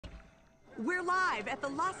We're live at the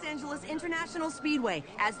Los Angeles International Speedway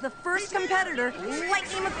as the first competitor,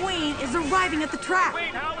 Lightning McQueen, is arriving at the track. Wait,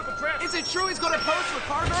 how was the trip? Is it true he's going to pose for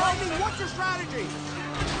car girl? Lightning, what's your strategy?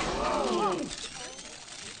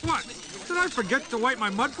 What? Did I forget to wipe my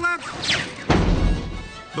mud flaps?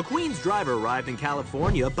 McQueen's driver arrived in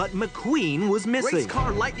California, but McQueen was missing. Race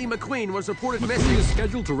car Lightning McQueen was reported McQueen missing. is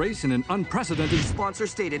scheduled to race in an unprecedented... Sponsor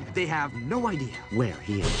stated they have no idea where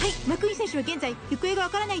he is. はい、マクイーン選手は現在行方がわ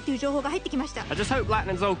からないという情報が入ってきました。 I just hope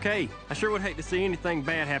Lightning's okay. I sure would hate to see anything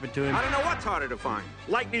bad happen to him. I don't know what's harder to find,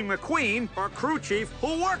 Lightning McQueen or crew chief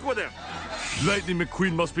who'll work with him. Lightning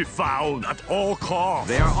McQueen must be found at all costs.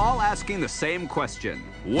 They are all asking the same question.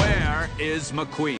 Where is McQueen?